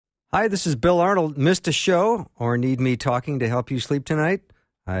Hi, this is Bill Arnold. Missed a show or need me talking to help you sleep tonight?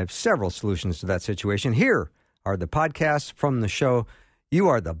 I have several solutions to that situation. Here are the podcasts from the show. You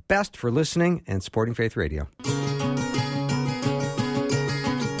are the best for listening and supporting Faith Radio.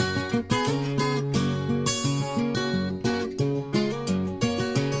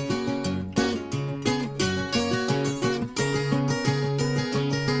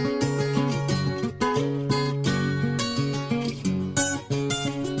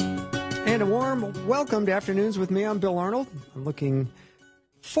 And a warm welcome to Afternoons with me. I'm Bill Arnold. I'm looking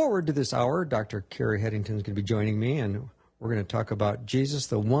forward to this hour. Dr. Carrie Headington is going to be joining me, and we're going to talk about Jesus,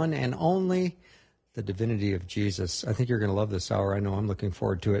 the one and only, the divinity of Jesus. I think you're going to love this hour. I know I'm looking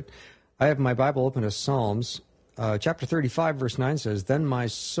forward to it. I have my Bible open to Psalms. Chapter 35, verse 9 says, "Then my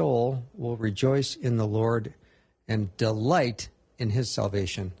soul will rejoice in the Lord and delight in his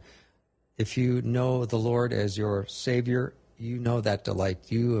salvation." If you know the Lord as your Savior, you know that delight.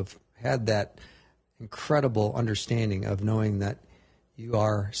 You have had that incredible understanding of knowing that you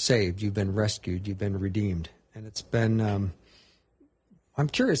are saved, you've been rescued, you've been redeemed. And it's been, I'm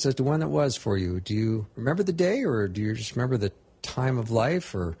curious as to when that was for you. Do you remember the day, or do you just remember the time of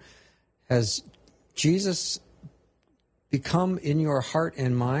life, or has Jesus become in your heart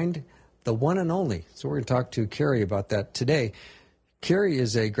and mind the one and only? So we're going to talk to Carrie about that today. Carrie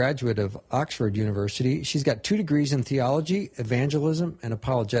is a graduate of Oxford University. She's got 2 degrees in theology, evangelism, and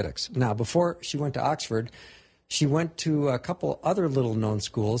apologetics. Now, before she went to Oxford, she went to a couple other little-known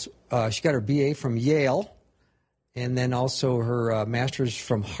schools. She got her BA from Yale, and then also her master's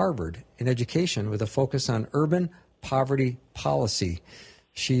from Harvard in education with a focus on urban poverty policy.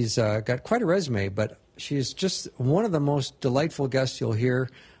 She's got quite a resume, but she's just one of the most delightful guests you'll hear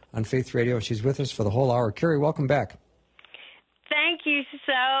on Faith Radio. She's with us for the whole hour. Carrie, welcome back. Thank you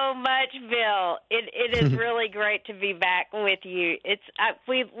so much, Bill. It is really great to be back with you. It's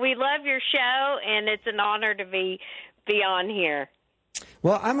we love your show, and it's an honor to be on here.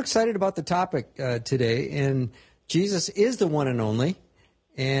 Well, I'm excited about the topic today, and Jesus is the one and only,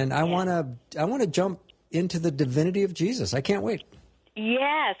 and I want to jump into the divinity of Jesus. I can't wait.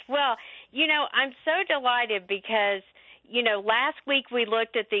 Yes. Well, I'm so delighted because, last week we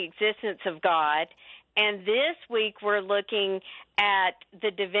looked at the existence of God, and this week we're looking at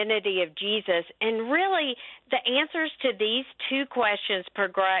the divinity of Jesus. And really, the answers to these 2 questions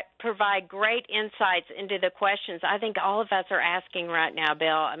provide great insights into the questions I think all of us are asking right now, Bill.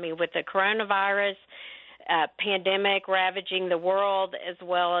 I mean, with the coronavirus pandemic ravaging the world, as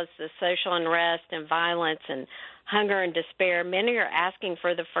well as the social unrest and violence and hunger and despair, many are asking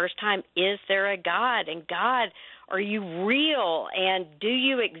for the first time, is there a God? And God, are you real? And do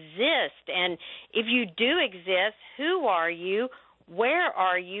you exist? And if you do exist, who are you? Where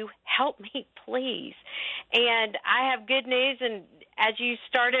are you? Help me, please. And I have good news, and as you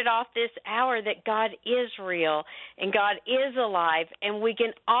started off this hour, that God is real and God is alive, and we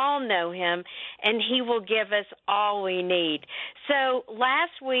can all know him, and he will give us all we need. So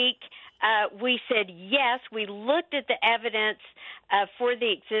last week, we said yes. We looked at the evidence for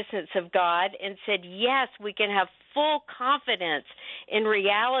the existence of God and said, yes, we can have full confidence in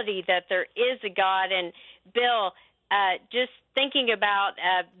reality that there is a God. And Bill, just thinking about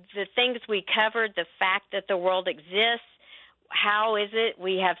the things we covered, the fact that the world exists, how is it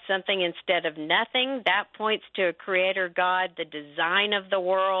we have something instead of nothing? That points to a creator God. The design of the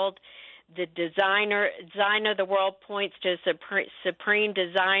world, the design of the world points to a supreme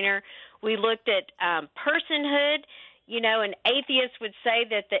designer. We looked at personhood. An atheist would say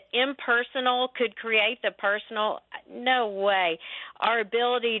that the impersonal could create the personal. No way. Our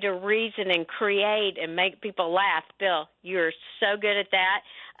ability to reason and create and make people laugh. Bill, you're so good at that.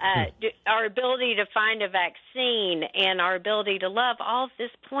 Our ability to find a vaccine and our ability to love, all of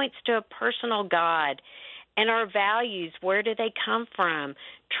this points to a personal God. And our values, where do they come from?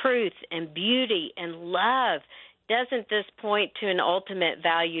 Truth and beauty and love. Doesn't this point to an ultimate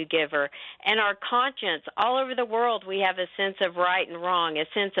value giver? And our conscience, all over the world, we have a sense of right and wrong, a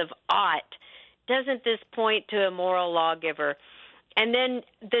sense of ought. Doesn't this point to a moral lawgiver? And then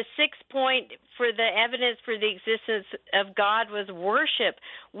the 6th point for the evidence for the existence of God was worship.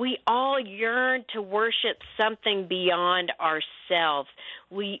 We all yearn to worship something beyond ourselves.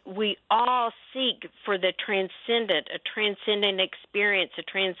 We all seek for the transcendent, a transcendent experience, a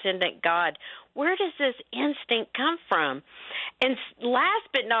transcendent God. Where does this instinct come from? And last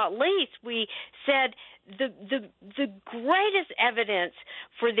but not least, we said the greatest evidence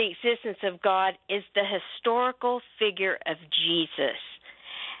for the existence of God is the historical figure of Jesus.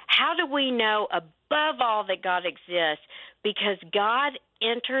 How do we know above all that God exists? Because God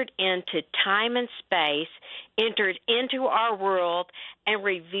entered into time and space, entered into our world, and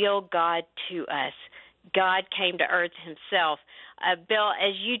revealed God to us. God came to earth himself. Bill,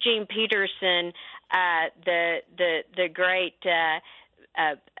 as Eugene Peterson, the great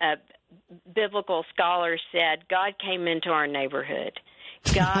biblical scholar said, God came into our neighborhood.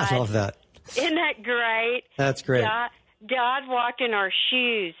 God, I love that. Isn't that great? That's great. God walked in our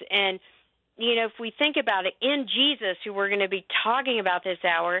shoes. And, you know, if we think about it, in Jesus, who we're going to be talking about this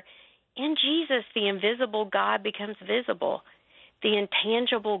hour, in Jesus, the invisible God becomes visible. The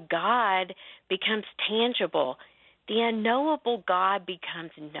intangible God becomes tangible. The unknowable God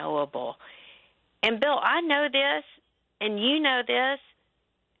becomes knowable. And, Bill, I know this, and you know this,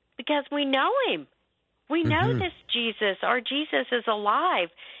 because we know him. We know this Jesus. Our Jesus is alive.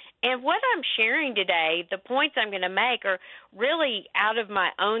 And what I'm sharing today, the points I'm going to make, are really out of my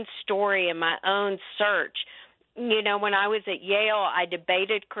own story and my own search. You know, when I was at Yale, I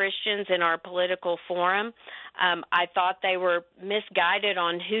debated Christians in our political forum. I thought they were misguided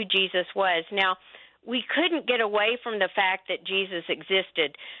on who Jesus was. Now, we couldn't get away from the fact that Jesus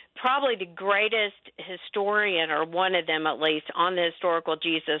existed. Probably the greatest historian, or one of them at least, on the historical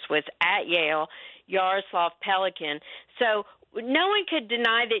Jesus was at Yale, Yaroslav Pelikan. So no one could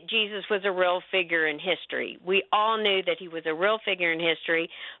deny that Jesus was a real figure in history. We all knew that he was a real figure in history,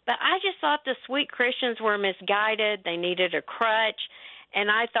 but I just thought the sweet Christians were misguided. They needed a crutch. And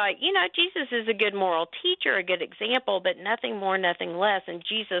I thought, you know, Jesus is a good moral teacher, a good example, but nothing more, nothing less. And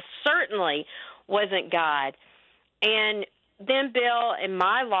Jesus certainly wasn't God. And then, Bill, in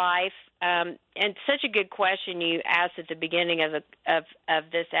my life, and such a good question you asked at the beginning of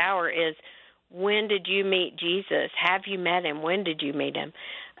this hour is, when did you meet Jesus? Have you met him? When did you meet him?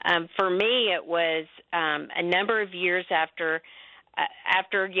 For me, it was a number of years after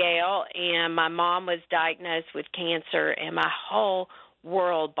Yale, and my mom was diagnosed with cancer, and my whole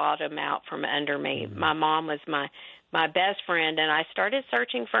world bottomed out from under me. My mom was my best friend, and I started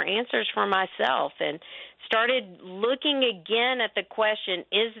searching for answers for myself and started looking again at the question,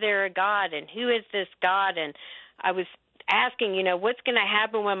 is there a God, and who is this God? And I was asking, you know, what's going to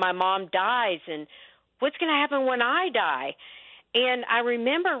happen when my mom dies, and what's going to happen when I die? And I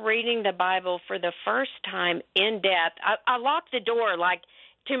remember reading the Bible for the first time in depth. I locked the door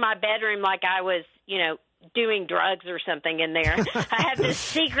to my bedroom like I was, you know, doing drugs or something in there. I had this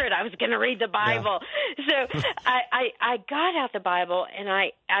secret. I was going to read the Bible. Yeah. So I got out the Bible, and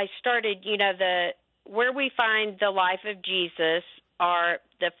I started, you know, where we find the life of Jesus are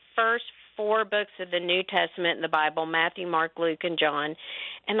the first 4 books of the New Testament in the Bible, Matthew, Mark, Luke, and John.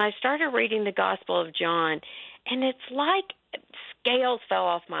 And I started reading the Gospel of John, and it's like scales fell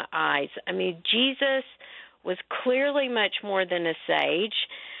off my eyes. I mean, Jesus was clearly much more than a sage.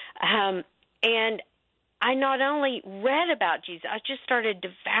 And I not only read about Jesus, I just started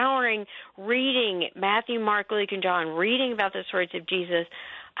devouring, reading Matthew, Mark, Luke, and John, reading about the stories of Jesus.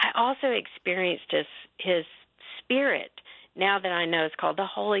 I also experienced his Spirit. Now that I know it's called the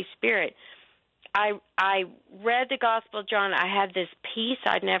Holy Spirit. I read the Gospel of John. I had this peace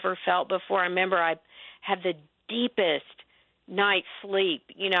I'd never felt before. I remember I had the deepest night's sleep.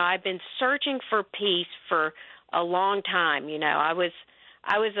 You know, I've been searching for peace for a long time. You know, I was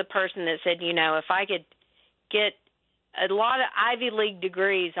a person that said, you know, if I could get a lot of Ivy League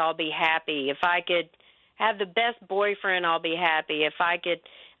degrees, I'll be happy. If I could have the best boyfriend, I'll be happy. If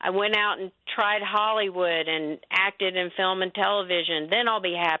I went out and tried Hollywood and acted in film and television, then I'll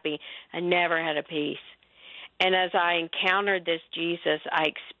be happy. I never had a peace. And as I encountered this Jesus, I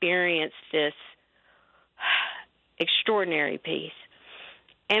experienced this extraordinary peace.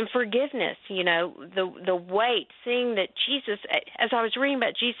 And forgiveness, you know, the weight, seeing that Jesus, as I was reading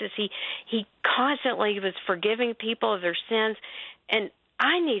about Jesus, he constantly was forgiving people of their sins, and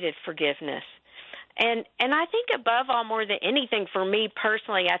I needed forgiveness. And I think above all, more than anything, for me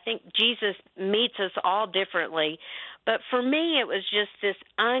personally, I think Jesus meets us all differently. But for me, it was just this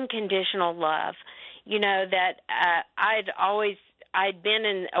unconditional love, you know, that I'd been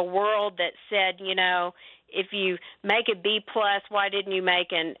in a world that said, you know, if you make a B+, why didn't you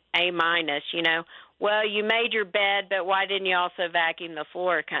make an A-? You know, well, you made your bed, but why didn't you also vacuum the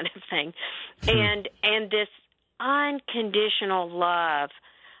floor, kind of thing. And this unconditional love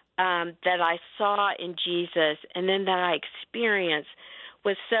that I saw in Jesus and then that I experienced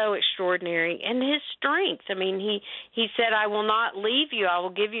was so extraordinary. And his strength, I mean, he said, I will not leave you, I will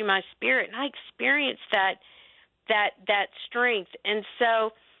give you my Spirit. And I experienced that strength. And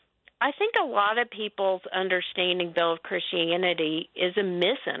so I think a lot of people's understanding, Bill, of Christianity is a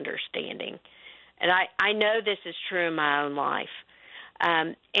misunderstanding. And I know this is true in my own life.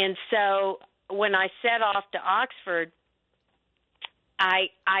 And so when I set off to Oxford,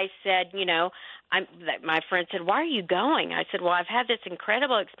 I said, my friend said, "Why are you going?" I said, "Well, I've had this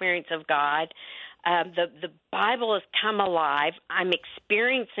incredible experience of God. The Bible has come alive. I'm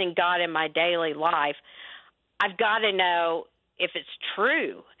experiencing God in my daily life. I've got to know if it's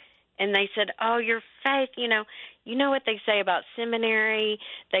true." And they said, "Oh, your faith, you know what they say about seminary?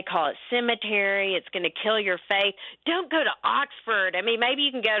 They call it cemetery. It's going to kill your faith. Don't go to Oxford. I mean, maybe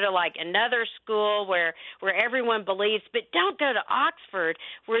you can go to like another school where everyone believes, but don't go to Oxford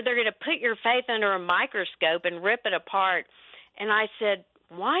where they're going to put your faith under a microscope and rip it apart." And I said,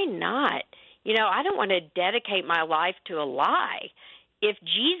 "Why not? I don't want to dedicate my life to a lie. If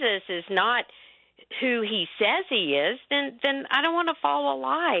Jesus is not who he says he is, then I don't want to follow a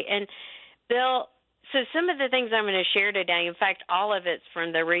lie." And Bill, so some of the things I'm going to share today, in fact, all of it's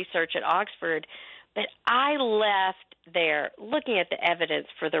from the research at Oxford, but I left there looking at the evidence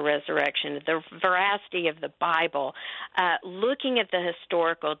for the resurrection, the veracity of the Bible, looking at the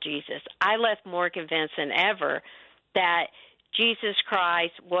historical Jesus. I left more convinced than ever that Jesus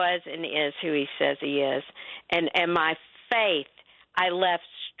Christ was and is who he says he is. And my faith, I left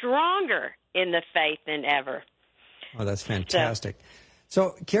stronger in the faith than ever. Oh, that's fantastic.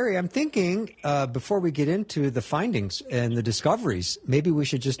 So, Carrie, I'm thinking before we get into the findings and the discoveries, maybe we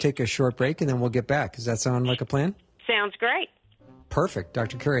should just take a short break and then we'll get back. Does that sound like a plan? Sounds great. Perfect.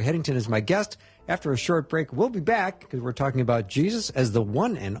 Dr. Carrie Headington is my guest. After a short break, we'll be back because we're talking about Jesus as the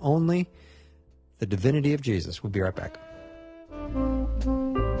one and only, the divinity of Jesus. We'll be right back.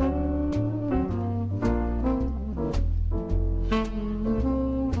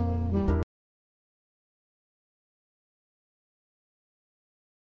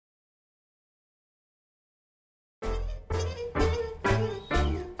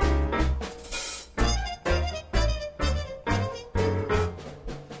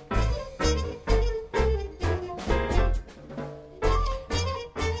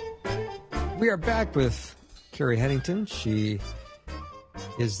 We are back with Carrie Headington. She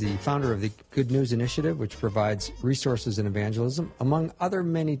is the founder of the Good News Initiative, which provides resources in evangelism, among other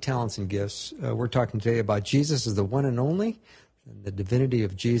many talents and gifts. We're talking today about Jesus as the one and only, and the divinity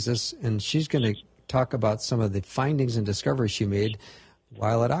of Jesus, and she's going to talk about some of the findings and discoveries she made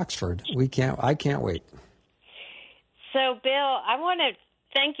while at Oxford. I can't wait. So, Bill, I want to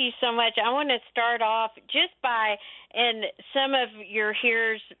thank you so much. I want to start off just by, and some of your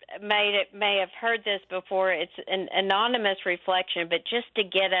hearers may have heard this before, it's an anonymous reflection, but just to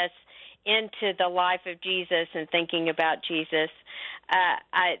get us into the life of Jesus and thinking about Jesus.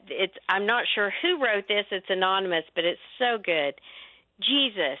 I'm not sure who wrote this. It's anonymous, but it's so good.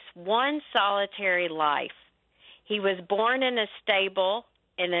 Jesus, one solitary life. He was born in a stable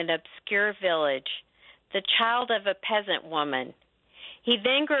in an obscure village, the child of a peasant woman. He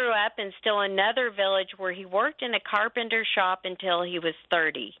then grew up in still another village where he worked in a carpenter shop until he was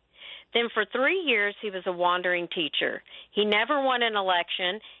 30. Then for 3 years, he was a wandering teacher. He never won an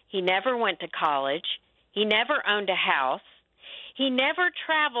election. He never went to college. He never owned a house. He never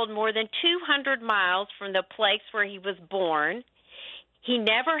traveled more than 200 miles from the place where he was born. He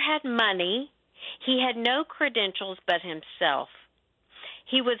never had money. He had no credentials but himself.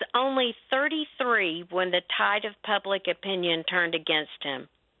 He was only 33 when the tide of public opinion turned against him.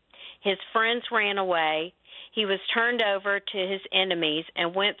 His friends ran away. He was turned over to his enemies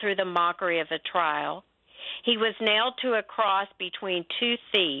and went through the mockery of a trial. He was nailed to a cross between two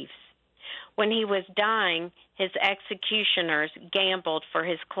thieves. When he was dying, his executioners gambled for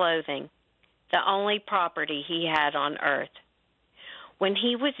his clothing, the only property he had on earth. When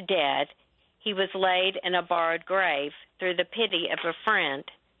he was dead, he was laid in a borrowed grave through the pity of a friend.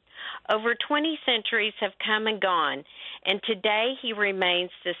 Over 20 centuries have come and gone, and today he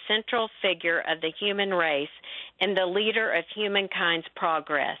remains the central figure of the human race and the leader of humankind's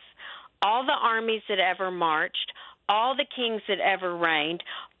progress. All the armies that ever marched, all the kings that ever reigned,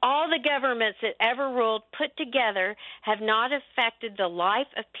 all the governments that ever ruled put together have not affected the life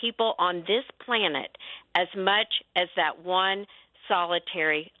of people on this planet as much as that one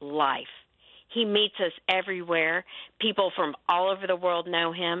solitary life. He meets us everywhere. People from all over the world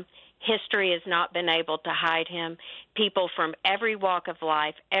know him. History has not been able to hide him. People from every walk of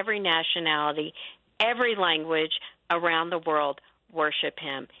life, every nationality, every language around the world worship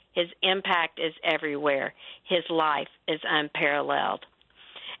him. His impact is everywhere. His life is unparalleled.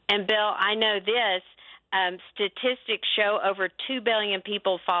 And, Bill, I know this. Statistics show over 2 billion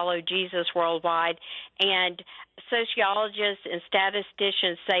people follow Jesus worldwide, and sociologists and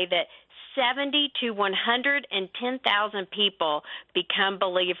statisticians say that 70 to 110,000 people become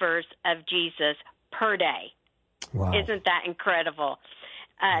believers of Jesus per day. Wow. Isn't that incredible?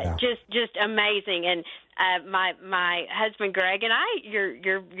 Just amazing. And my husband Greg and I,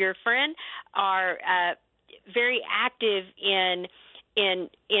 your friend, are very active in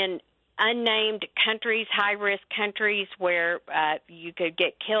unnamed countries, high-risk countries where you could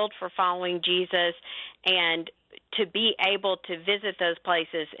get killed for following Jesus, and to be able to visit those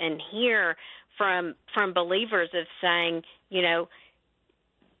places and hear from believers of saying,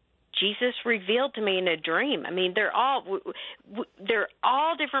 Jesus revealed to me in a dream. I mean, they're all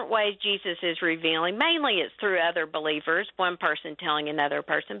different ways Jesus is revealing. Mainly it's through other believers, one person telling another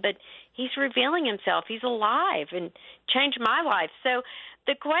person, but he's revealing himself. He's alive and changed my life. So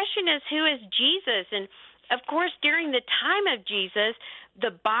the question is, who is Jesus? And, of course, during the time of Jesus,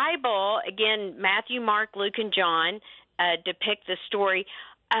 the Bible, again, Matthew, Mark, Luke, and John depict the story,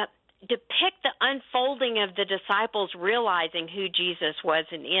 depict the unfolding of the disciples realizing who Jesus was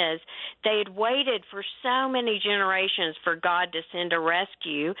and is. They had waited for so many generations for God to send a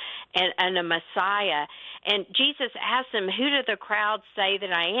rescue and a Messiah. And Jesus asked them, who do the crowds say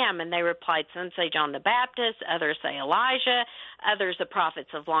that I am? And they replied, some say John the Baptist, others say Elijah, others the prophets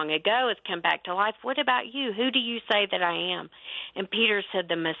of long ago has come back to life. What about you? Who do you say that I am? And Peter said,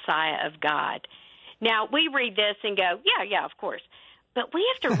 the Messiah of God. Now, we read this and go, yeah, of course. But we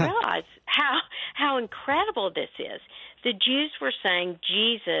have to realize how incredible this is. The Jews were saying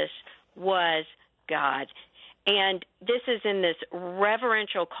Jesus was God. And this is in this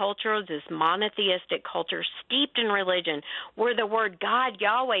reverential culture, this monotheistic culture steeped in religion, where the word God,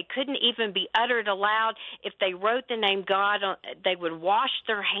 Yahweh, couldn't even be uttered aloud. If they wrote the name God, they would wash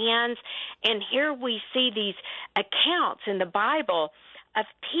their hands. And here we see these accounts in the Bible of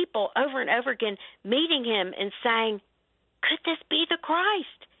people over and over again meeting him and saying, could this be the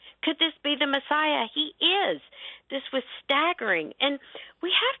Christ? Could this be the Messiah? He is. This was staggering. And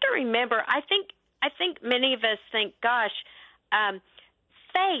we have to remember, I think many of us think, gosh,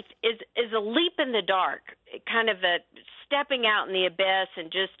 faith is a leap in the dark, kind of a stepping out in the abyss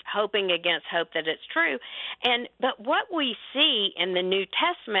and just hoping against hope that it's true. But what we see in the New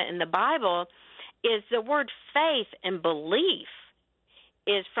Testament in the Bible is the word faith and belief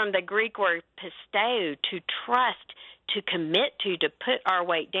is from the Greek word pisteo, to trust, to commit to put our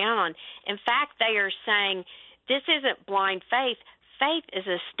weight down on. In fact, they are saying this isn't blind faith. Faith is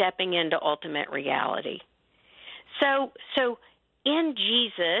a stepping into ultimate reality. So in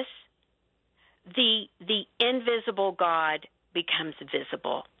Jesus, the invisible God becomes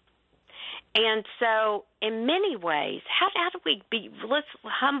visible. And so in many ways, how do let's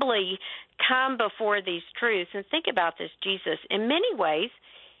humbly come before these truths and think about this Jesus. In many ways,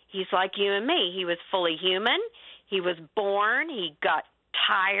 he's like you and me. He was fully human. He was born. He got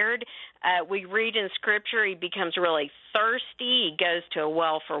tired. We read in Scripture he becomes really thirsty. He goes to a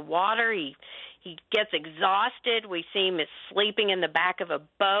well for water. He gets exhausted. We see him as sleeping in the back of a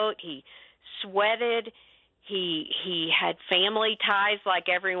boat. He sweated. He had family ties like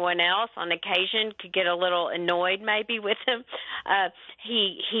everyone else. On occasion, could get a little annoyed maybe with him.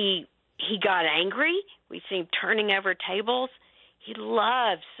 He got angry. We see him turning over tables. He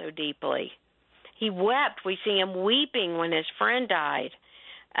loved so deeply. He wept. We see him weeping when his friend died.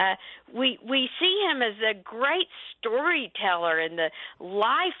 We see him as a great storyteller in the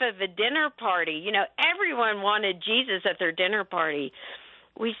life of a dinner party. Everyone wanted Jesus at their dinner party.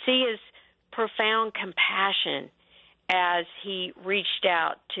 We see his profound compassion as he reached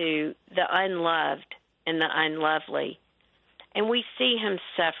out to the unloved and the unlovely. And we see him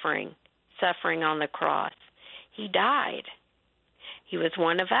suffering on the cross. He died. He was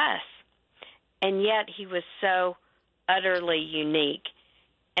one of us. And yet he was so utterly unique.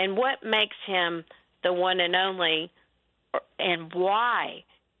 And what makes him the one and only, and why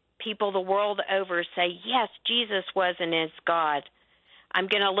people the world over say, yes, Jesus was and is God. I'm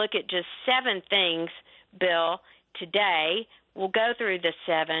going to look at just 7 things, Bill, today. We'll go through the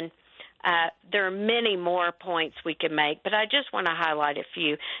 7. There are many more points we could make, but I just want to highlight a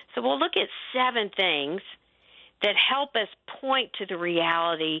few. So we'll look at 7 things that help us point to the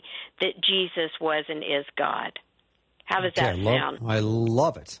reality that Jesus was and is God. How does that sound? I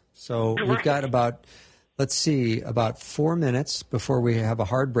love it. So we've got about 4 minutes before we have a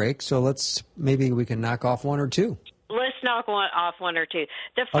hard break. So maybe we can knock off 1 or 2. Let's knock off 1 or 2.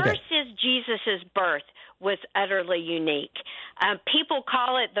 The first is Jesus' birth was utterly unique. People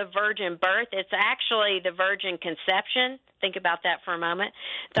call it the virgin birth. It's actually the virgin conception. Think about that for a moment.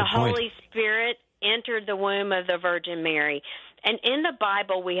 The Holy Spirit entered the womb of the Virgin Mary. And in the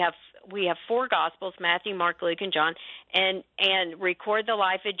Bible, we have have four Gospels, Matthew, Mark, Luke, and John, and record the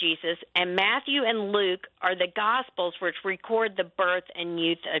life of Jesus. And Matthew and Luke are the Gospels which record the birth and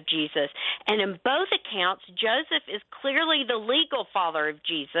youth of Jesus. And in both accounts, Joseph is clearly the legal father of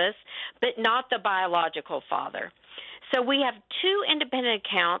Jesus, but not the biological father. So we have two independent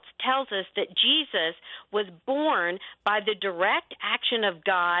accounts tells us that Jesus was born by the direct action of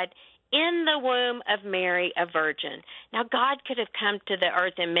God in the womb of Mary, a virgin. Now, God could have come to the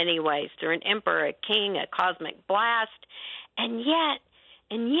earth in many ways, through an emperor, a king, a cosmic blast, and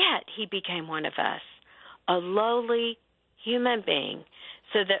yet he became one of us, a lowly human being,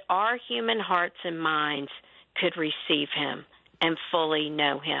 so that our human hearts and minds could receive him and fully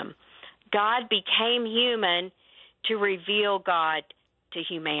know him. God became human to reveal God to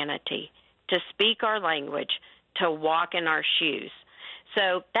humanity, to speak our language, to walk in our shoes.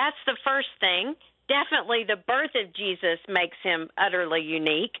 So that's the first thing. Definitely the birth of Jesus makes him utterly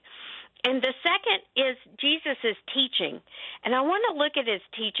unique. And the second is Jesus' teaching. And I want to look at his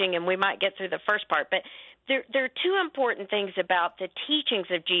teaching, and we might get through the first part, but there are two important things about the teachings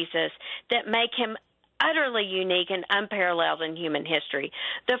of Jesus that make him utterly unique and unparalleled in human history.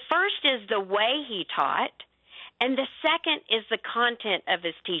 The first is the way he taught, and the second is the content of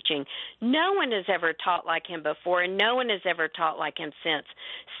his teaching. No one has ever taught like him before, and no one has ever taught like him since.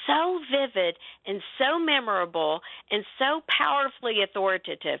 So vivid and so memorable and so powerfully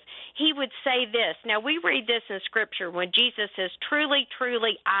authoritative. He would say this. Now, we read this in Scripture when Jesus says, "Truly,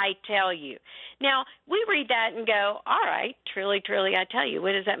 truly, I tell you." Now, we read that and go, all right, truly, truly, I tell you.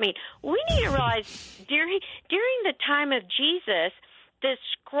 What does that mean? We need to realize during the time of Jesus, the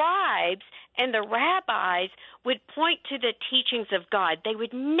scribes and the rabbis would point to the teachings of God. They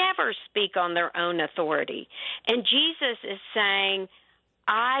would never speak on their own authority. And Jesus is saying,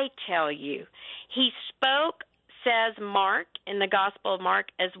 I tell you. He spoke, says Mark, in the Gospel of Mark,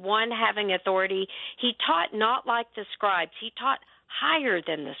 as one having authority. He taught not like the scribes. He taught higher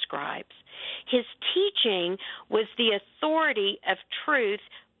than the scribes. His teaching was the authority of truth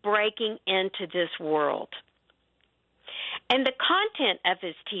breaking into this world. And the content of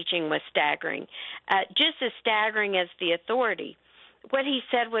his teaching was staggering, just as staggering as the authority. What he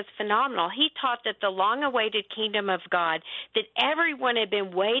said was phenomenal. He taught that the long-awaited kingdom of God that everyone had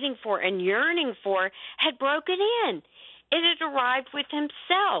been waiting for and yearning for had broken in. It had arrived with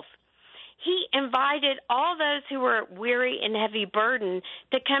himself. He invited all those who were weary and heavy burdened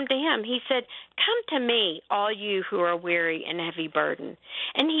to come to him. He said, "Come to me, all you who are weary and heavy burdened."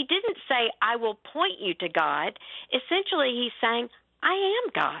 And he didn't say, "I will point you to God." Essentially, he's saying, I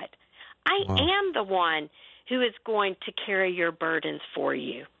am God. I am the one who is going to carry your burdens for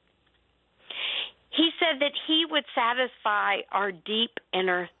you. He said that he would satisfy our deep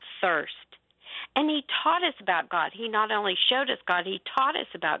inner thirst. And he taught us about God. He not only showed us God, he taught us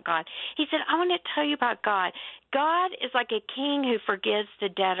about God. He said, I want to tell you about God. God is like a king who forgives the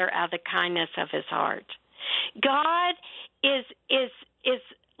debtor out of the kindness of his heart. God is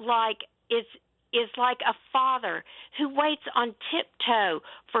like a father who waits on tiptoe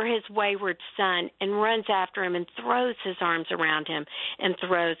for his wayward son and runs after him and throws his arms around him and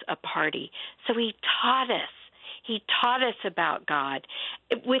throws a party. So he taught us. He taught us about God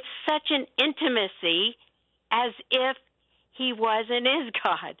with such an intimacy as if he was and is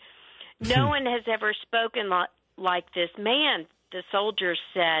God. No one has ever spoken like this man, the soldiers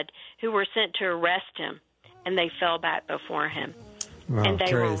said, who were sent to arrest him, and they fell back before him. Wow, and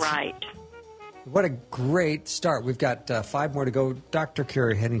they were right. What a great start. We've got 5 more to go. Dr.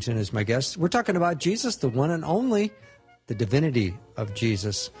 Carrie Headington is my guest. We're talking about Jesus, the one and only, the divinity of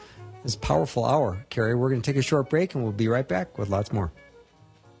Jesus. This powerful hour, Carrie. We're going to take a short break, and we'll be right back with lots more.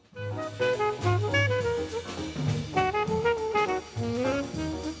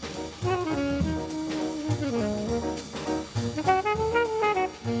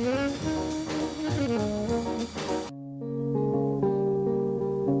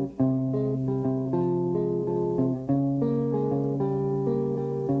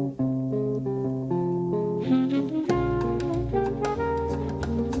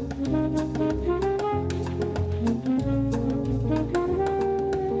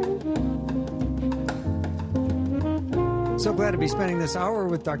 So glad to be spending this hour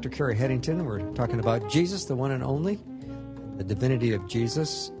with Dr. Carrie Headington. We're talking about Jesus, the one and only, the divinity of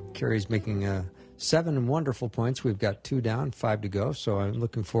Jesus. Carrie's making 7 wonderful points. We've got 2 down, 5 to go. So I'm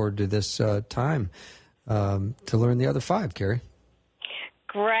looking forward to this time to learn the other 5, Carrie.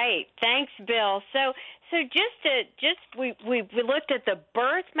 Great, thanks, Bill. So we looked at the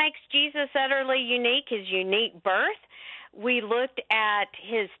birth makes Jesus utterly unique, his unique birth. We looked at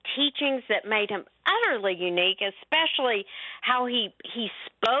his teachings that made him utterly unique, especially how he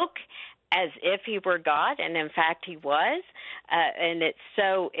spoke as if he were God, and in fact he was. And it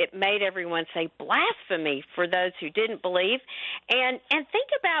made everyone say blasphemy for those who didn't believe. And think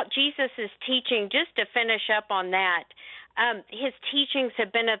about Jesus' teaching, just to finish up on that. His teachings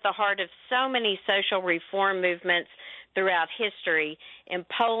have been at the heart of so many social reform movements throughout history. In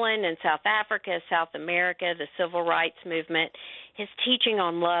Poland and South Africa, South America, the civil rights movement, his teaching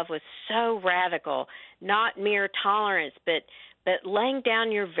on love was so radical, not mere tolerance, but laying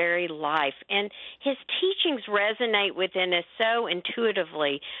down your very life. And his teachings resonate within us so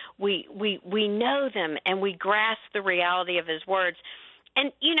intuitively. We know them, and we grasp the reality of his words.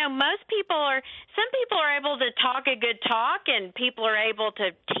 And, some people are able to talk a good talk, and people are able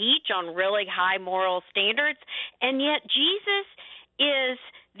to teach on really high moral standards, and yet Jesus is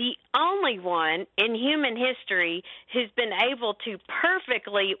the only one in human history who's been able to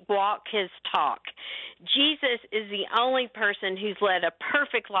perfectly walk his talk. Jesus is the only person who's led a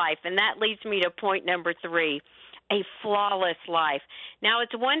perfect life, and that leads me to point number 3, a flawless life. Now,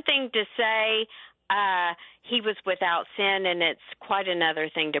 it's one thing to say he was without sin, and it's quite another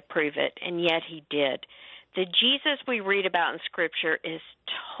thing to prove it, and yet he did. The Jesus we read about in Scripture is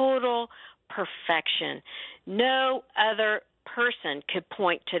total perfection. No other person could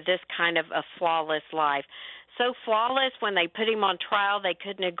point to this kind of a flawless life. So flawless, when they put him on trial, they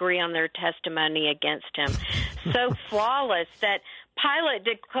couldn't agree on their testimony against him. So flawless that Pilate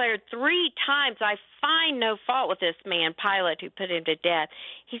declared 3 times, "I find no fault with this man," Pilate, who put him to death.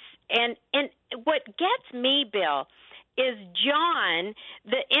 And what gets me, Bill, is John,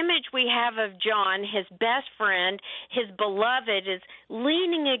 the image we have of John, his best friend, his beloved, is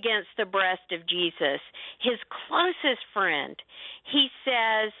leaning against the breast of Jesus, his closest friend. He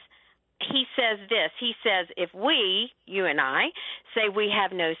says this. He says, if we, you and I, say we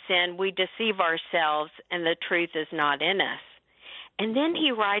have no sin, we deceive ourselves and the truth is not in us. And then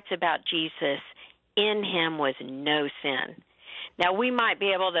he writes about Jesus, in him was no sin. Now, we might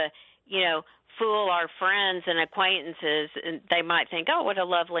be able to, fool our friends and acquaintances, and they might think, oh, what a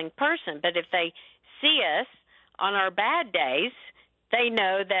lovely person. But if they see us on our bad days, they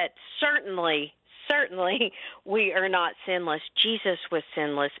know that certainly we are not sinless. Jesus was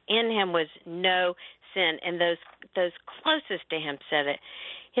sinless. In him was no sin. And those closest to him said it.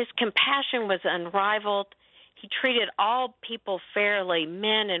 His compassion was unrivaled. He treated all people fairly,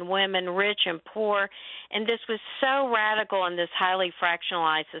 men and women, rich and poor, and this was so radical in this highly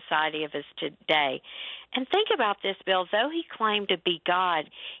fractionalized society of his today. And think about this, Bill. Though he claimed to be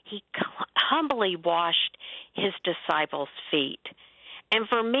God, he humbly washed his disciples' feet. And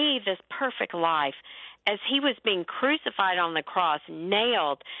for me, this perfect life, as he was being crucified on the cross,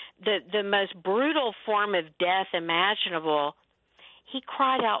 nailed, the most brutal form of death imaginable, he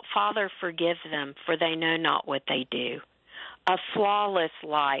cried out, "Father, forgive them, for they know not what they do." A flawless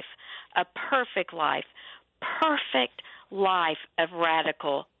life, a perfect life of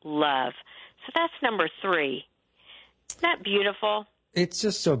radical love. So that's number 3. Isn't that beautiful? It's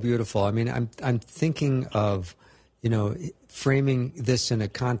just so beautiful. I mean, I'm thinking of, framing this in a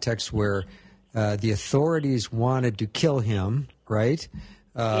context where the authorities wanted to kill him, right?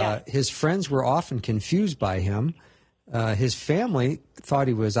 His friends were often confused by him. His family thought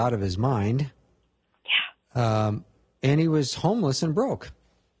he was out of his mind. Yeah. And he was homeless and broke.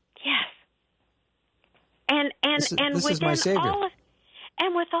 Yes. And this is my Savior.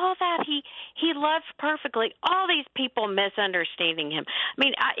 And with all that, he loved perfectly. All these people misunderstanding him. I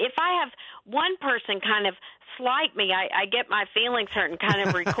mean, if I have one person kind of slight me, I get my feelings hurt and kind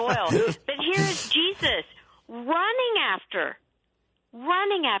of recoil. But here is Jesus running after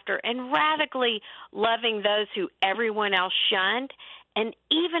and radically loving those who everyone else shunned. And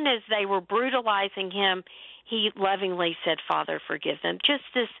even as they were brutalizing him, he lovingly said, "Father, forgive them." Just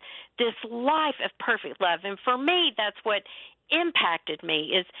this life of perfect love. And for me, that's what impacted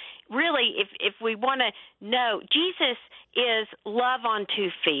me, is really, if we want to know, Jesus is love on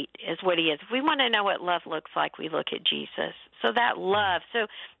 2 feet is what he is. If we want to know what love looks like, we look at Jesus. So that love. So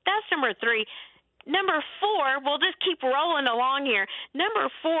that's number 3. Number 4, we'll just keep rolling along here. Number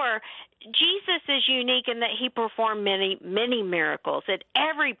 4, Jesus is unique in that he performed many, many miracles. At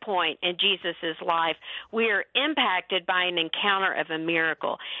every point in Jesus' life, we are impacted by an encounter of a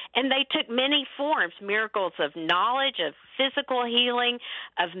miracle. And they took many forms, miracles of knowledge, of physical healing,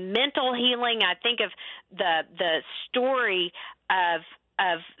 of mental healing. I think of the story of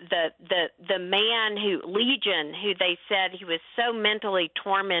the man Legion, who they said he was so mentally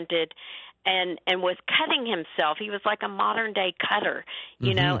tormented and was cutting himself. He was like a modern day cutter,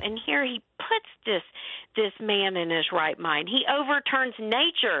 you know. And here he puts this man in his right mind. He overturns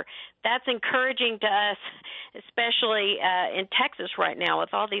nature. That's encouraging to us, especially in Texas right now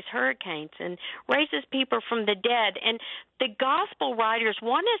with all these hurricanes, and raises people from the dead. And the gospel writers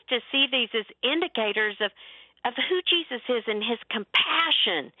want us to see these as indicators of who Jesus is and his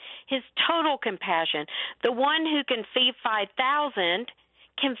compassion, his total compassion. The one who can feed 5,000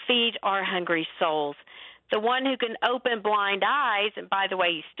 can feed our hungry souls. The one who can open blind eyes, and by the way,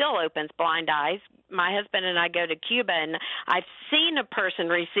 he still opens blind eyes. My husband and I go to Cuba, and I've seen a person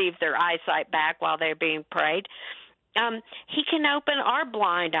receive their eyesight back while they're being prayed. He can open our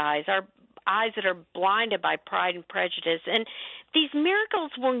blind eyes, our eyes that are blinded by pride and prejudice. And these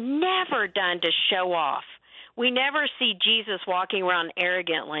miracles were never done to show off. We never see Jesus walking around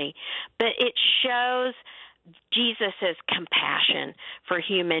arrogantly, but it shows Jesus' compassion for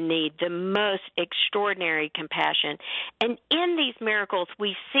human need, the most extraordinary compassion. And in these miracles,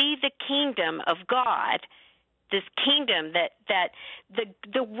 we see the kingdom of God, this kingdom that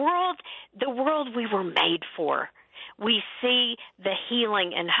the world we were made for. We see the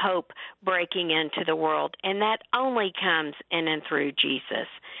healing and hope breaking into the world, and that only comes in and through Jesus.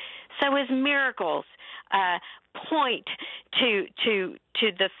 So his miracles point to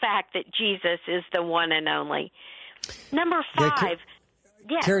the fact that Jesus is the one and only. Number 5.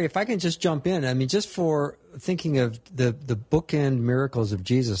 Yes. Carrie, if I can just jump in, I mean, just for thinking of the bookend miracles of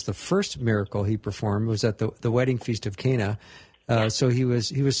Jesus, the first miracle he performed was at the wedding feast of Cana. So he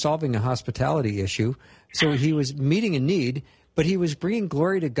was solving a hospitality issue. So he was meeting a need, but he was bringing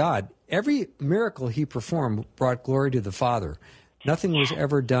glory to God. Every miracle he performed brought glory to the Father. Nothing was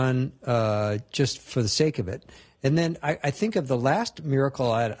ever done just for the sake of it. And then I think of the last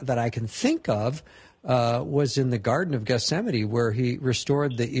miracle that I can think of was in the Garden of Gethsemane, where he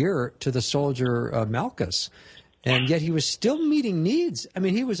restored the ear to the soldier Malchus. And yet he was still meeting needs. I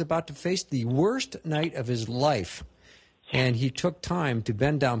mean, he was about to face the worst night of his life. And he took time to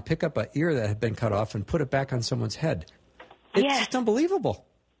bend down, pick up an ear that had been cut off, and put it back on someone's head. It's just unbelievable.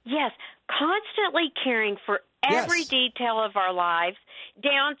 Yes, constantly caring for every detail of our lives,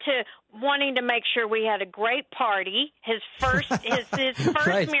 down to wanting to make sure we had a great party, his first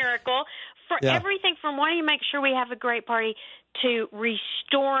Right. miracle, for everything from wanting to make sure we have a great party to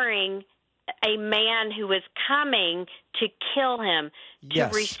restoring a man who was coming to kill him, to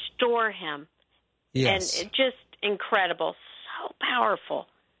restore him. Yes. And just incredible. So powerful.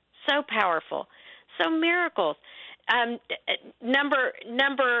 So powerful. So miracles. Number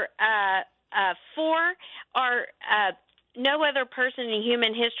 4 are no other person in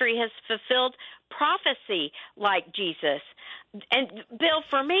human history has fulfilled prophecy like Jesus. And, Bill,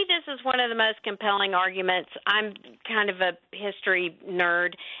 for me, this is one of the most compelling arguments. I'm kind of a history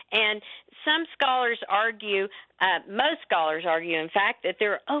nerd, and some scholars argue, most scholars argue, in fact, that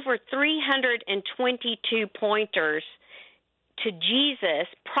there are over 322 pointers to Jesus,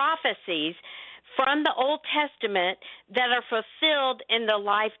 prophecies from the Old Testament that are fulfilled in the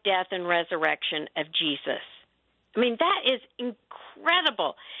life, death, and resurrection of Jesus. I mean, that is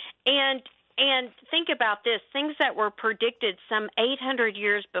incredible. And think about this, things that were predicted some 800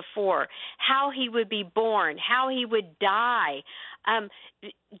 years before, how he would be born, how he would die,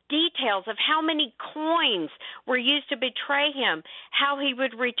 details of how many coins were used to betray him, how he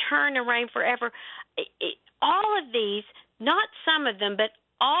would return and reign forever. All of these, not some of them, but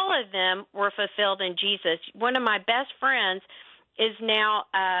all of them were fulfilled in Jesus. One of my best friends is now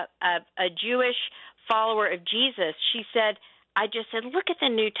a Jewish follower of Jesus. She said, I just said, look at the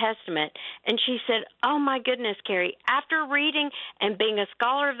New Testament. And she said, oh, my goodness, Carrie, after reading and being a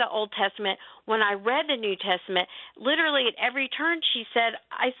scholar of the Old Testament, when I read the New Testament, literally at every turn, she said,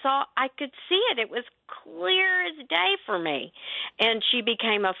 I could see it. It was clear as day for me. And she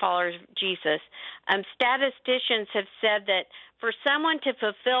became a follower of Jesus. Statisticians have said that for someone to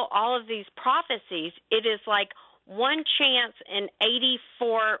fulfill all of these prophecies, it is like one chance in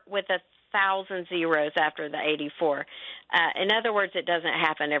 84 with 1,000 zeros after the 84. In other words, it doesn't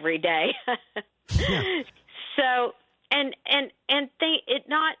happen every day. So,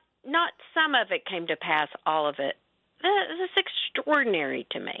 not some of it came to pass, all of it. That's extraordinary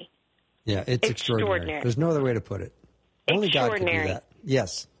to me. Yeah, it's extraordinary. There's no other way to put it. Only God can do that.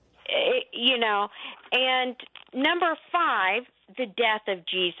 Yes. And number 5, the death of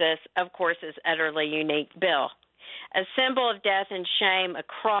Jesus, of course, is utterly unique. Bill, a symbol of death and shame, a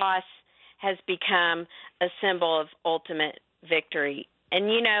cross, has become a symbol of ultimate victory. And,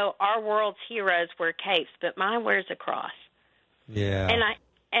 our world's heroes wear capes, but mine wears a cross. Yeah.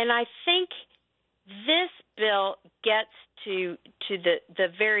 And I think this, Bill, gets to the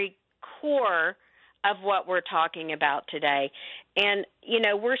very core of what we're talking about today. And,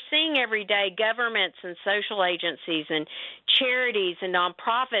 we're seeing every day governments and social agencies and charities and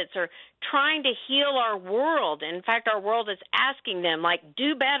nonprofits are trying to heal our world. In fact, our world is asking them,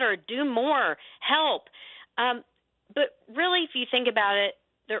 do better, do more, help. But really, if you think about it,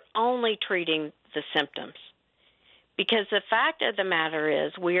 they're only treating the symptoms. Because the fact of the matter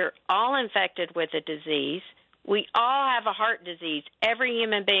is we're all infected with a disease. We all have a heart disease. Every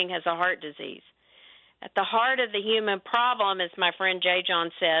human being has a heart disease. At the heart of the human problem, as my friend J. John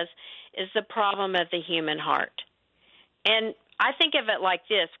says, is the problem of the human heart. And I think of it like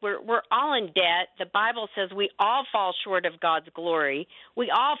this. We're all in debt. The Bible says we all fall short of God's glory. We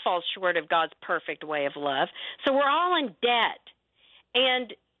all fall short of God's perfect way of love. So we're all in debt.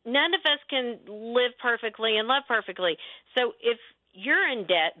 And none of us can live perfectly and love perfectly. So if you're in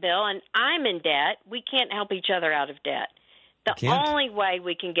debt, Bill, and I'm in debt, we can't help each other out of debt. The only way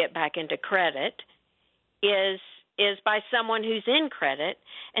we can get back into credit is by someone who's in credit,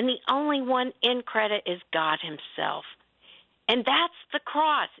 and the only one in credit is God himself. And that's the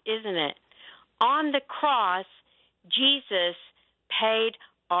cross, isn't it? On the cross, Jesus paid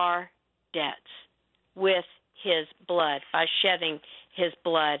our debts with his blood, by shedding his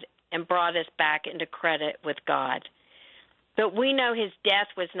blood, and brought us back into credit with God. But we know his death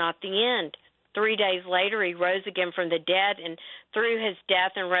was not the end. 3 days later, he rose again from the dead, and through his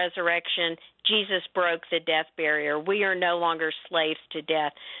death and resurrection, Jesus broke the death barrier. We are no longer slaves to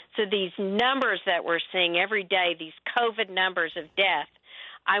death. So these numbers that we're seeing every day, these COVID numbers of death,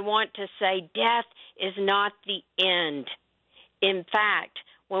 I want to say death is not the end. In fact,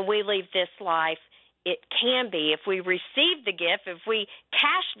 when we leave this life, it can be, if we receive the gift, if we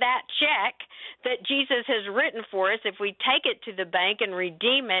cash that check that Jesus has written for us, if we take it to the bank and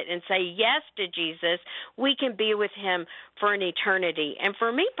redeem it and say yes to Jesus, we can be with him for an eternity. And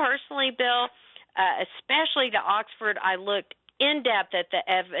for me personally, Bill, especially to Oxford, I looked in depth at the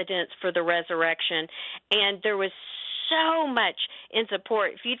evidence for the resurrection, and there was so much in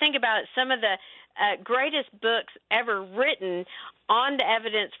support. If you think about it, some of the greatest books ever written on the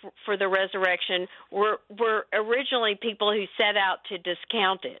evidence for the resurrection were originally people who set out to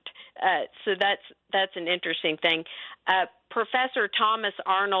discount it. So that's an interesting thing. Professor Thomas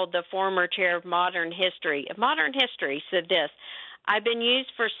Arnold, the former chair of modern history, said this: I've been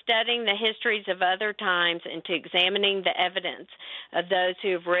used for studying the histories of other times and to examining the evidence of those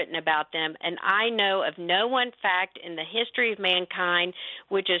who have written about them, and I know of no one fact in the history of mankind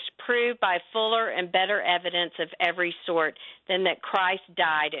which is proved by fuller and better evidence of every sort than that Christ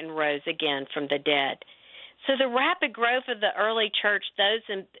died and rose again from the dead. So the rapid growth of the early church, those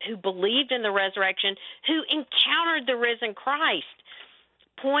who believed in the resurrection, who encountered the risen Christ,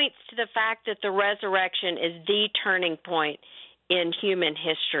 points to the fact that the resurrection is the turning point in human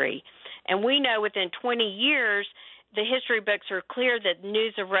history. And we know within 20 years, the history books are clear that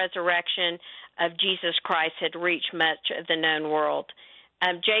news of resurrection of Jesus Christ had reached much of the known world.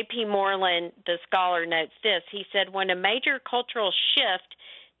 J.P. Moreland, the scholar, notes this. He said, when a major cultural shift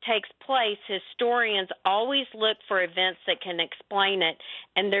takes place, historians always look for events that can explain it,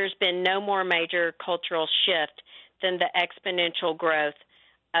 and there's been no more major cultural shift than the exponential growth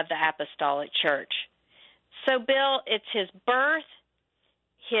of the apostolic church. So, Bill, it's his birth,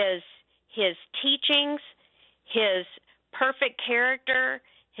 his teachings, his perfect character,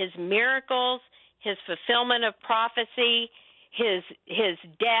 his miracles, his fulfillment of prophecy, his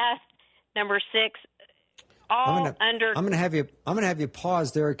death, number 6, I'm going to have you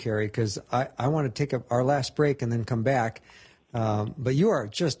pause there, Carrie, because I want to take our last break and then come back. But you are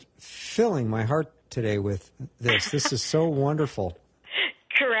just filling my heart today with this. This is so wonderful.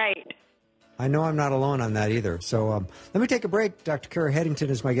 Great. I know I'm not alone on that either. So let me take a break. Dr. Carrie Headington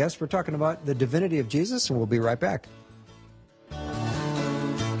is my guest. We're talking about the divinity of Jesus, and we'll be right back.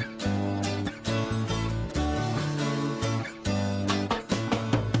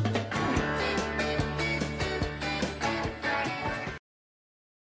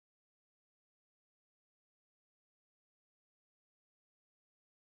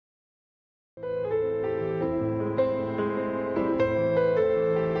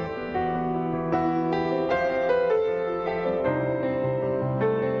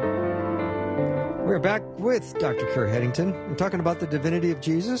 We're back with Dr. Carrie Headington. We're talking about the divinity of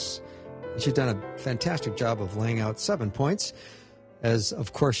Jesus. She's done a fantastic job of laying out 7 points. As,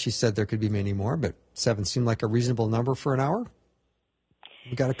 of course, she said there could be many more, but 7 seemed like a reasonable number for an hour.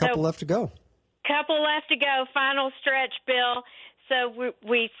 We've got a couple left to go. Couple left to go. Final stretch, Bill. So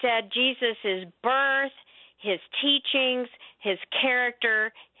we said Jesus' birth, his teachings, his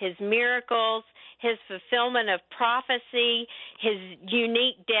character, his miracles, his fulfillment of prophecy, his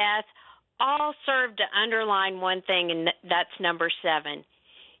unique death, all serve to underline one thing, and that's number 7.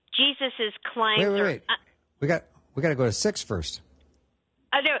 Jesus' claims Wait. We got to go to 6 first.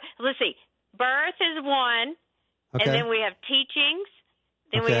 No, let's see. Birth is 1, Okay. and then we have teachings.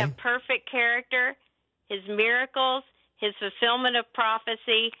 Then we have perfect character, his miracles, his fulfillment of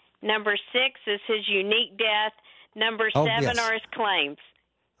prophecy. Number 6 is his unique death. Number 7 are his claims.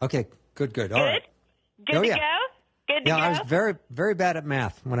 Okay, good. All right. Good to go? Good to go? I was very, very bad at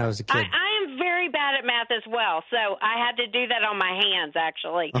math when I was a kid. I am very bad at math as well, so I had to do that on my hands,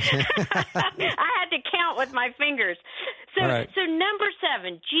 actually. Okay. I had to count with my fingers. So, so number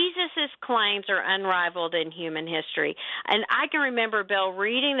 7, Jesus' claims are unrivaled in human history. And I can remember, Bill,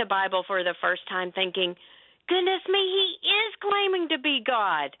 reading the Bible for the first time thinking, goodness me, he is claiming to be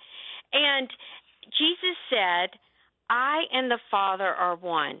God. And Jesus said, I and the Father are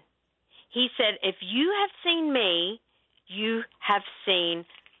one. He said, if you have seen me, you have seen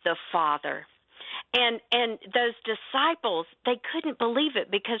the Father. And those disciples, they couldn't believe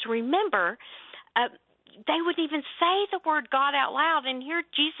it because, remember, they wouldn't even say the word God out loud. And here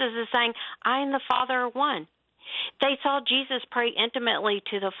Jesus is saying, I and the Father are one. They saw Jesus pray intimately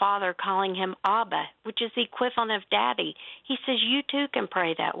to the Father, calling him Abba, which is the equivalent of Daddy. He says, you too can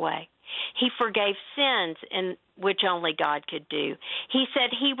pray that way. He forgave sins, which only God could do. He said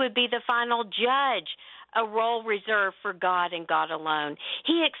he would be the final judge, a role reserved for God and God alone.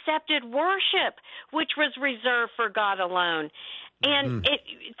 He accepted worship, which was reserved for God alone. And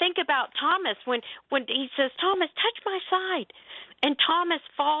think about Thomas when he says, Thomas, touch my side. And Thomas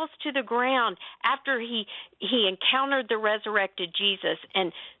falls to the ground after he encountered the resurrected Jesus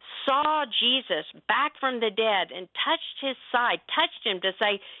and saw Jesus back from the dead and touched his side, touched him to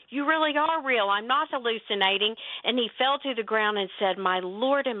say, you really are real. I'm not hallucinating. And he fell to the ground and said, my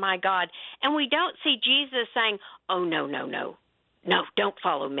Lord and my God. And we don't see Jesus saying, oh, no. No, don't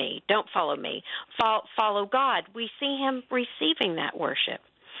follow me. Don't follow me. Follow God. We see him receiving that worship.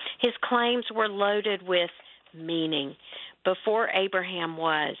 His claims were loaded with meaning. Before Abraham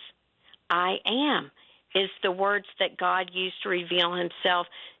was, I am, is the words that God used to reveal himself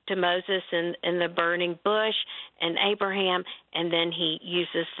to Moses in the burning bush and Abraham, and then he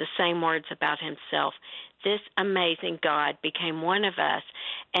uses the same words about himself. This amazing God became one of us,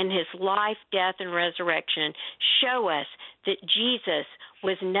 and his life, death, and resurrection show us that Jesus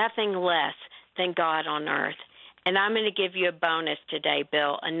was nothing less than God on earth. And I'm going to give you a bonus today,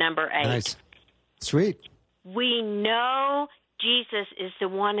 Bill, a number 8. Nice. Sweet. We know Jesus is the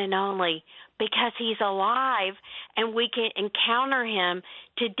one and only because he's alive and we can encounter him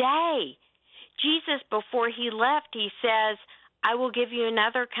today. Jesus, before he left, he says, I will give you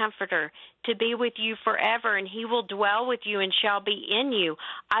another comforter to be with you forever, and he will dwell with you and shall be in you.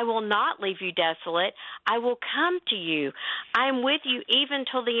 I will not leave you desolate. I will come to you. I am with you even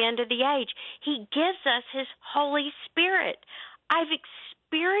till the end of the age. He gives us his Holy Spirit. I've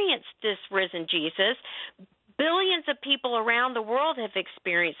experienced this risen Jesus. Billions of people around the world have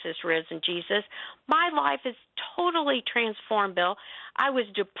experienced this risen Jesus. My life is totally transformed, Bill. I was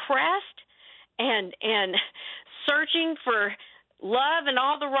depressed and searching for love in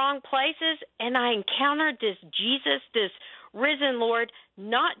all the wrong places, and I encountered this Jesus, this risen Lord,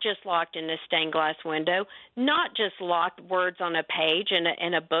 not just locked in a stained glass window, not just locked words on a page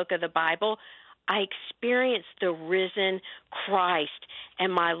in a book of the Bible. I experienced the risen Christ,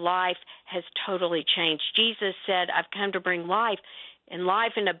 and my life has totally changed. Jesus said, I've come to bring life and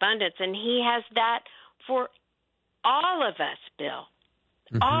life in abundance, and he has that for all of us, Bill,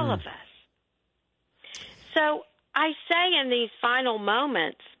 all of us. So I say in these final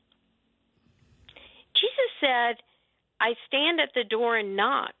moments, Jesus said, I stand at the door and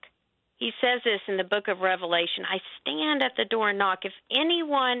knock. He says this in the book of Revelation, I stand at the door and knock. If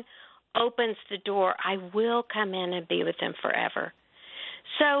anyone opens the door, I will come in and be with them forever.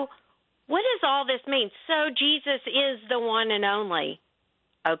 So what does all this mean? So Jesus is the one and only.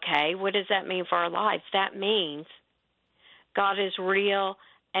 Okay, what does that mean for our lives? That means God is real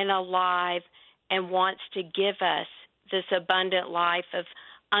and alive and wants to give us this abundant life of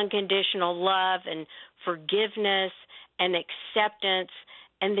unconditional love and forgiveness and acceptance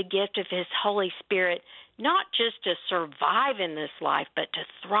and the gift of his Holy Spirit, not just to survive in this life, but to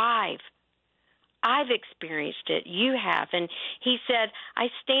thrive. I've experienced it. You have. And he said, I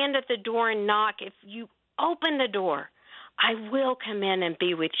stand at the door and knock. If you open the door, I will come in and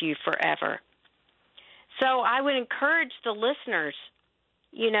be with you forever. So I would encourage the listeners,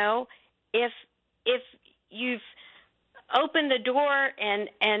 if you've opened the door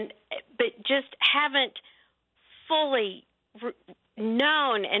but just haven't fully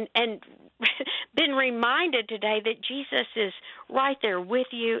known and been reminded today that Jesus is right there with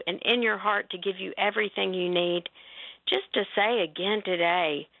you and in your heart to give you everything you need. Just to say again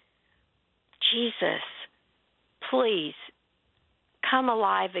today, Jesus, please come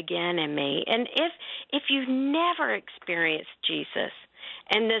alive again in me. And if you've never experienced Jesus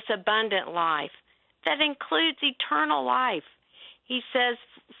and this abundant life, that includes eternal life. He says,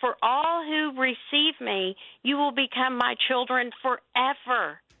 for all who receive me, you will become my children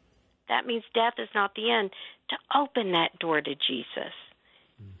forever. That means death is not the end. To open that door to Jesus.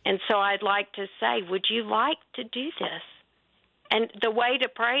 And so I'd like to say, would you like to do this? And the way to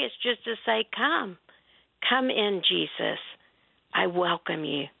pray is just to say, come in, Jesus. I welcome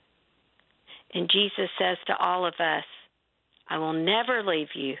you. And Jesus says to all of us, I will never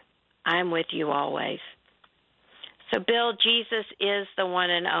leave you. I'm with you always. So, Bill, Jesus is the one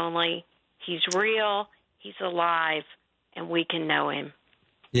and only. He's real, he's alive, and we can know him.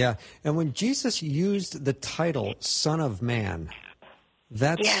 Yeah, and when Jesus used the title Son of Man,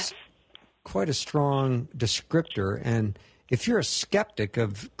 that's quite a strong descriptor. And if you're a skeptic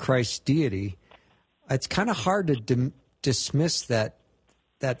of Christ's deity, it's kind of hard to dismiss that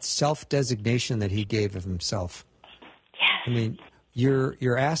self-designation that he gave of himself. Yes. I mean,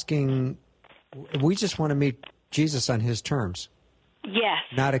 you're asking, we just want to meet Jesus on his terms. Yes.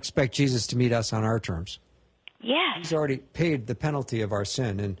 Not expect Jesus to meet us on our terms. Yes. He's already paid the penalty of our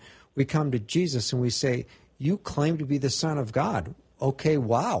sin. And we come to Jesus and we say, you claim to be the Son of God. Okay,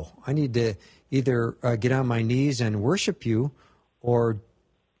 wow. I need to either get on my knees and worship you or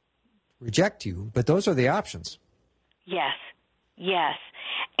reject you. But those are the options. Yes. Yes.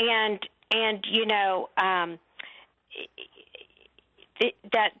 And you know,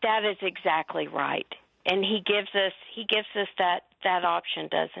 that is exactly right. And he gives us that option,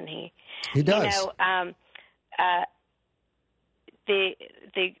 doesn't he? He does. You know,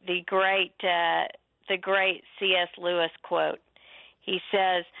 the great C.S. Lewis quote. He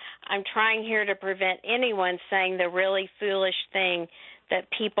says, "I'm trying here to prevent anyone saying the really foolish thing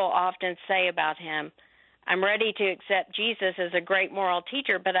that people often say about him. I'm ready to accept Jesus as a great moral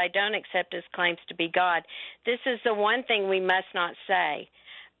teacher, but I don't accept his claims to be God. This is the one thing we must not say.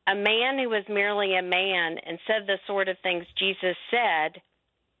 A man who was merely a man and said the sort of things Jesus said,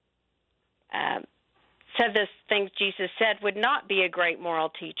 would not be a great moral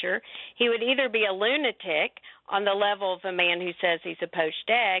teacher. He would either be a lunatic on the level of a man who says he's a poached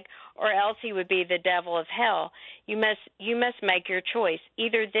egg, or else he would be the devil of hell. You must make your choice.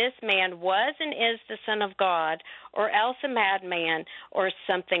 Either this man was and is the Son of God, or else a madman, or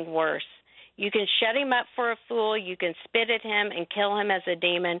something worse. You can shut him up for a fool, you can spit at him and kill him as a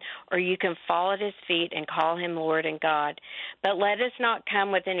demon, or you can fall at his feet and call him Lord and God. But let us not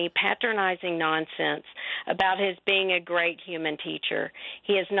come with any patronizing nonsense about his being a great human teacher.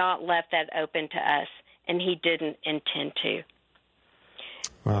 He has not left that open to us, and he didn't intend to."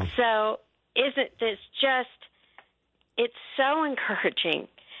 Wow. So isn't this it's so encouraging,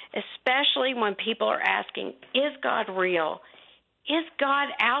 especially when people are asking, is God real? Is God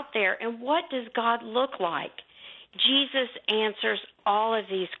out there? And what does God look like? Jesus answers all of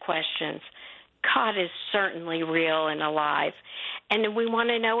these questions. God is certainly real and alive. And if we want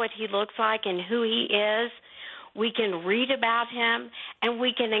to know what he looks like and who he is, we can read about him and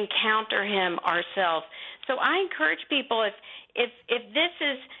we can encounter him ourselves. So I encourage people, if this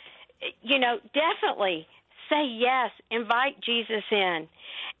is, definitely say yes, invite Jesus in.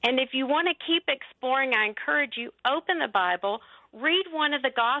 And if you want to keep exploring, I encourage you, open the Bible, read one of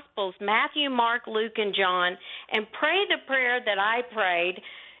the Gospels, Matthew, Mark, Luke, and John, and pray the prayer that I prayed.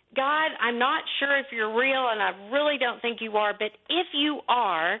 God, I'm not sure if you're real, and I really don't think you are, but if you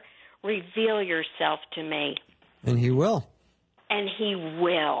are, reveal yourself to me. And he will. And he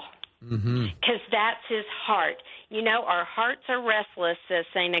will. Because that's his heart. Our hearts are restless, says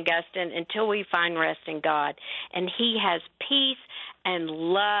St. Augustine, until we find rest in God. And he has peace and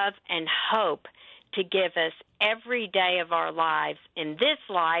love and hope to give us every day of our lives, in this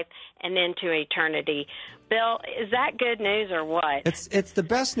life and into eternity. Bill, is that good news or what? It's the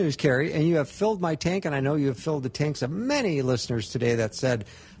best news, Carrie, and you have filled my tank, and I know you have filled the tanks of many listeners today that said,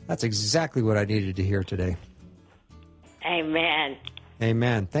 that's exactly what I needed to hear today. Amen.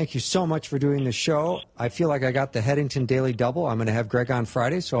 Amen. Thank you so much for doing the show. I feel like I got the Headington Daily Double. I'm going to have Greg on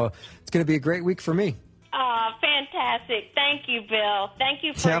Friday, so it's going to be a great week for me. Oh, fantastic. Thank you, Bill. Thank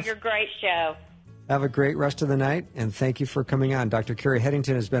you for your great show. Have a great rest of the night, and thank you for coming on. Dr. Carrie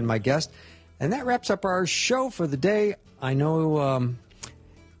Headington has been my guest, and that wraps up our show for the day. I know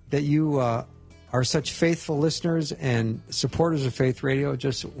that you are such faithful listeners and supporters of Faith Radio.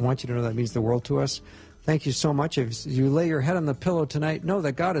 Just want you to know that means the world to us. Thank you so much. As you lay your head on the pillow tonight, know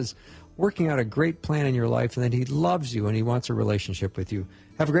that God is working out a great plan in your life and that He loves you and He wants a relationship with you.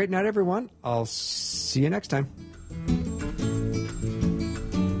 Have a great night, everyone. I'll see you next time.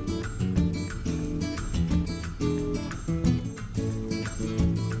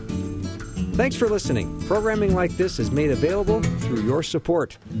 Thanks for listening. Programming like this is made available through your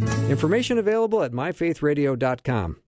support. Information available at myfaithradio.com.